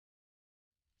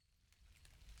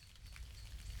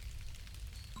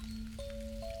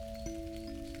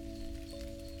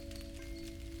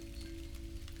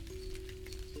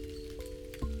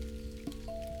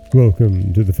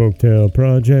Welcome to the Folktale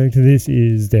Project. This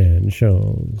is Dan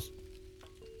Charles.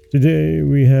 Today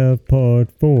we have part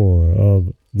 4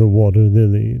 of The Water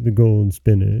Lily, the Gold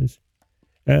Spinners.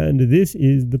 And this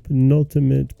is the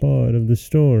penultimate part of the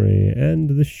story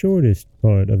and the shortest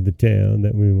part of the tale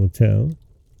that we will tell.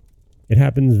 It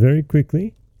happens very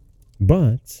quickly,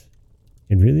 but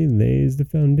it really lays the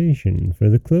foundation for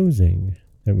the closing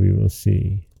that we will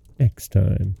see next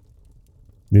time.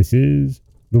 This is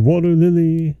The Water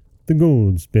Lily, the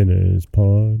Gold Spinners,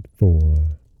 Part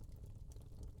 4.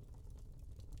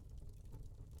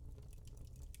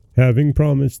 Having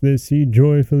promised this, he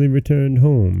joyfully returned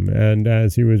home, and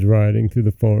as he was riding through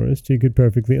the forest, he could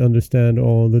perfectly understand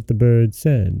all that the birds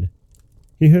said.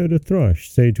 He heard a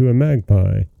thrush say to a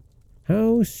magpie,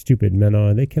 "How stupid men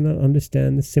are, they cannot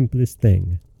understand the simplest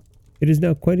thing. It is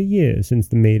now quite a year since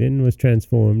the maiden was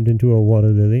transformed into a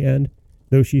water lily, and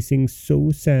though she sings so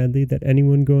sadly that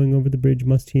anyone going over the bridge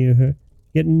must hear her,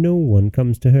 yet no one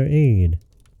comes to her aid.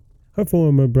 Her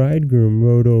former bridegroom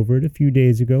rode over it a few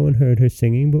days ago and heard her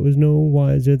singing, but was no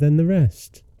wiser than the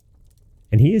rest.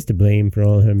 And he is to blame for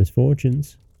all her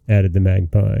misfortunes," added the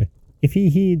magpie. "If he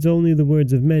heeds only the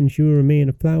words of men, she will remain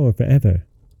a flower forever.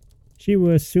 She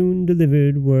were soon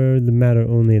delivered were the matter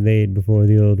only laid before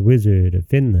the old wizard of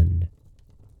Finland."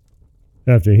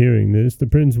 After hearing this, the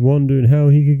prince wondered how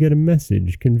he could get a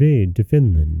message conveyed to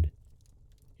Finland.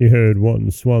 He heard one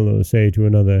swallow say to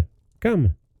another,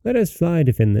 "Come, let us fly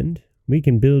to Finland. We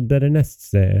can build better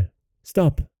nests there."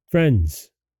 "Stop,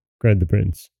 friends," cried the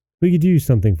prince. "Will you do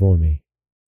something for me?"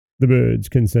 The birds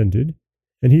consented,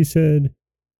 and he said,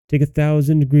 "Take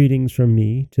 1,000 greetings from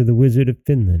me to the wizard of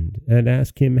Finland, and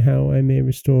ask him how I may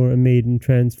restore a maiden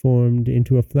transformed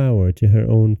into a flower to her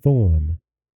own form."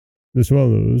 The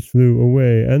swallows flew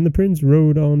away, and the prince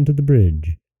rode on to the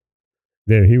bridge.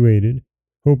 There he waited,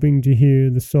 hoping to hear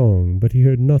the song, but he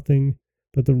heard nothing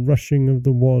but the rushing of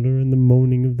the water and the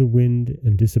moaning of the wind,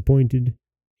 and disappointed,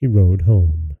 he rode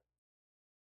home.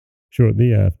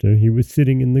 Shortly after, he was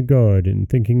sitting in the garden,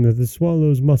 thinking that the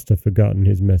swallows must have forgotten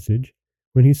his message,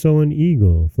 when he saw an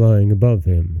eagle flying above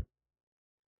him.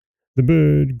 The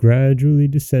bird gradually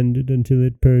descended until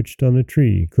it perched on a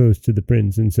tree close to the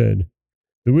prince and said,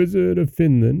 "The wizard of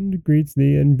Finland greets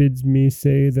thee and bids me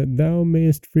say that thou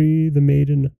mayest free the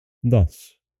maiden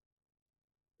thus.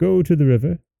 Go to the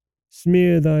river,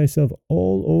 smear thyself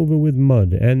all over with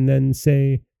mud, and then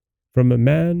say, 'From a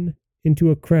man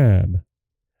into a crab,'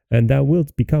 and thou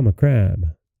wilt become a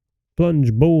crab.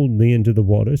 Plunge boldly into the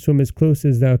water, swim as close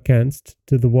as thou canst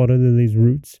to the water lily's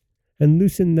roots, and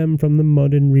loosen them from the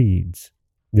mud and reeds.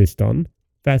 This done,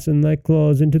 fasten thy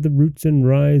claws into the roots and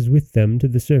rise with them to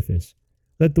the surface.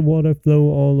 Let the water flow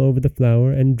all over the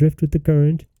flower, and drift with the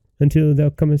current until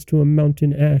thou comest to a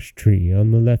mountain ash tree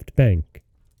on the left bank.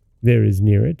 There is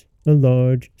near it a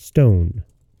large stone.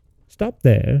 Stop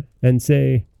there, and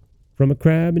say, 'From a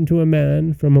crab into a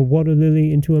man, from a water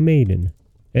lily into a maiden,'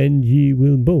 and ye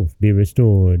will both be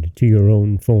restored to your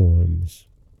own forms."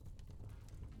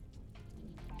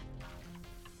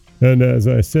 And as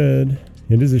I said,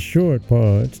 it is a short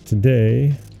part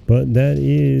today, but that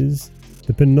is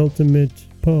the penultimate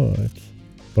part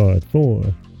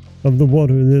 4, of The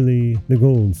Water Lily, the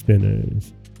Gold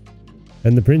Spinners.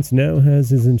 And the prince now has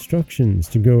his instructions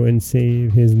to go and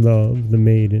save his love, the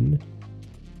maiden.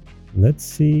 Let's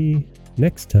see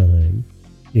next time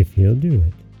if he'll do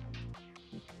it.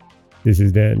 This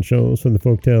is Dan Scholes from the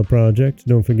Folktale Project.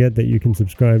 Don't forget that you can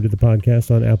subscribe to the podcast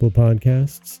on Apple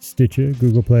Podcasts, Stitcher,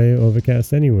 Google Play,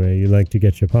 Overcast, anywhere you like to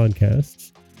get your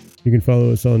podcasts. You can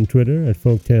follow us on Twitter at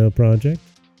Folktale Project.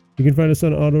 You can find us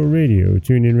on Auto Radio,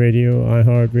 TuneIn Radio,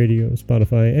 iHeartRadio,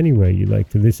 Spotify, anywhere you like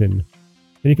to listen.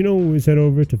 And you can always head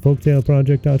over to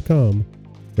folktaleproject.com,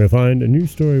 where you'll find a new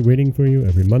story waiting for you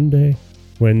every Monday,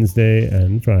 Wednesday,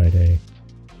 and Friday.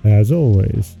 As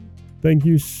always, thank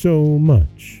you so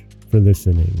much for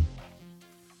listening.